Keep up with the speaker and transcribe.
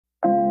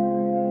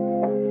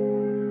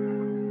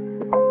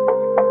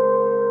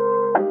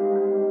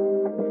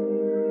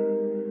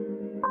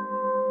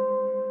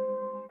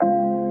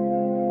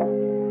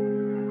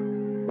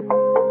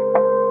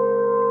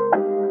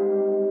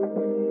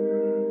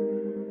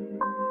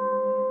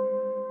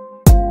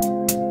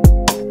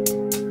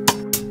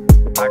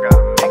I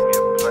gotta make me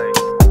a play.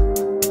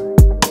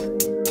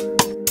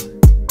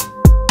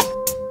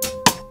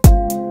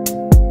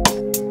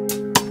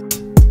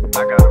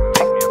 I gotta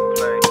make me a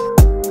play.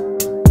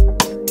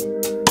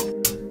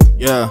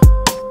 Yeah.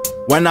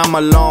 When I'm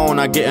alone,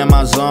 I get in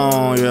my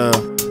zone, yeah.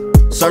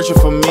 Searching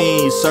for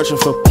me, searching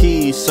for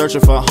peace,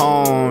 searching for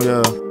home,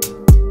 yeah.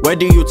 Where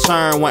do you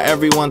turn when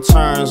everyone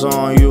turns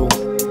on you?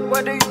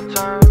 Where do you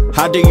turn?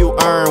 How do you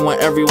earn when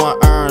everyone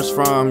earns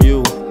from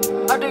you?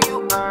 How do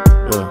you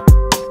earn? Yeah.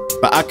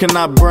 But I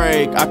cannot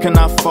break, I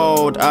cannot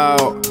fold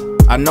out.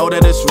 I know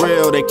that it's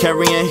real, they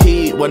carrying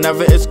heat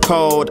whenever it's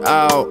cold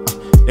out.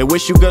 They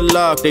wish you good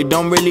luck, they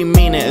don't really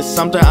mean it, it's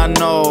something I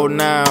know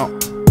now.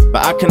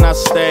 But I cannot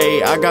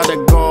stay, I gotta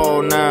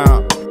go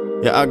now.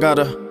 Yeah, I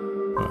gotta.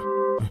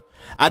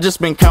 I just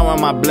been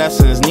counting my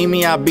blessings, need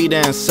me, I'll be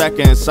there in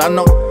seconds. I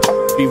know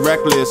be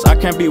reckless, I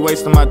can't be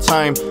wasting my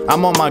time.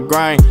 I'm on my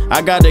grind,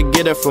 I gotta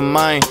get it for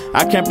mine.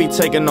 I can't be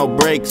taking no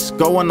breaks,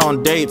 going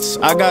on dates.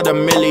 I got a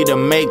milli to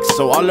make,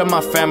 so all of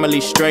my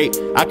family straight.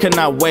 I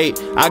cannot wait,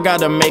 I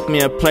gotta make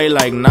me a play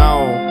like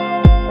now.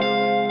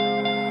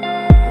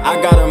 I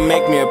gotta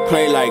make me a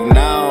play like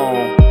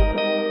now.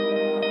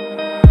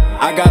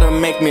 I gotta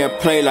make me a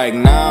play like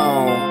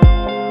now.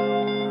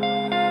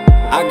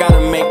 I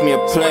gotta make me a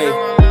play.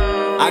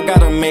 I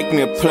gotta make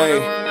me a play.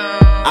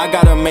 I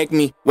gotta make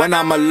me. When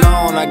I'm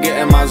alone, I get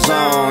in my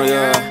zone,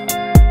 yeah.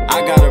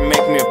 I gotta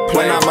make me a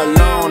play. When I'm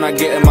alone, I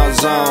get in my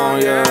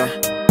zone, yeah.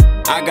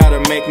 I gotta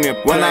make me a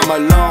play. When I'm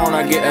alone,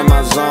 I get in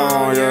my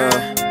zone,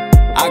 yeah.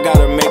 I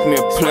gotta make me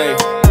a play.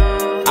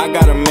 I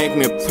gotta make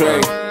me a play.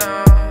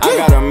 I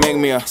gotta make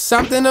me a.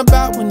 Something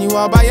about when you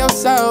all by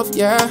yourself,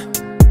 yeah.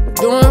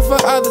 Doing for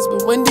others,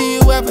 but when do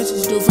you ever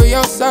just do for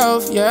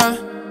yourself, yeah?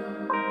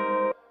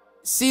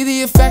 See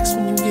the effects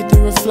when you get to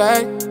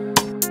reflect.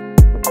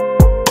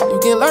 You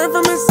can learn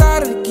from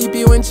inside to keep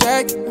you in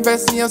check.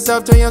 Invest in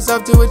yourself, turn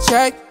yourself to a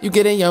check. You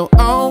get in your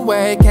own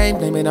way, can't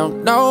blame it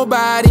on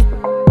nobody.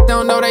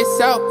 Don't know they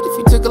self, but if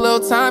you took a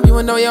little time, you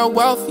would know your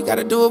wealth. You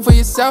gotta do it for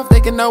yourself, they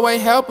can no way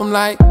help them,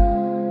 like,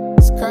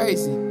 it's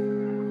crazy.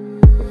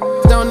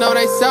 Don't know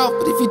they self,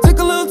 but if you took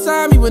a little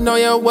time, you would know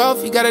your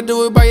wealth. You gotta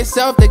do it by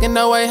yourself, they can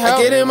no way help.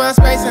 I get in my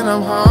space and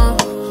I'm home,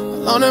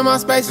 alone in my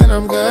space and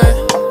I'm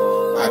good.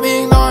 I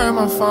be ignoring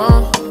my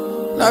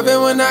phone, love it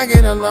when I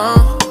get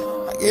alone.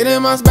 I get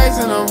in my space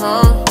and I'm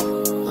home,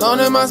 alone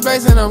in my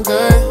space and I'm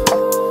good.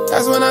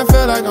 That's when I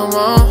feel like I'm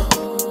wrong,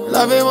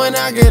 love it when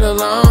I get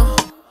alone,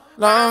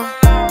 long.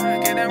 I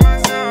get in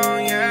my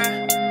zone,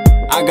 yeah.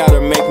 I gotta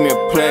make me a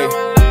play.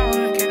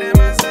 I get in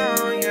my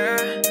zone,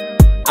 yeah.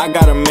 I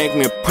gotta make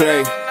me a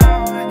play.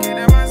 I get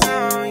in my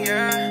zone,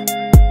 yeah.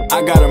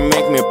 I gotta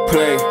make me a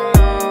play.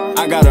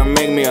 I gotta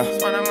make me a.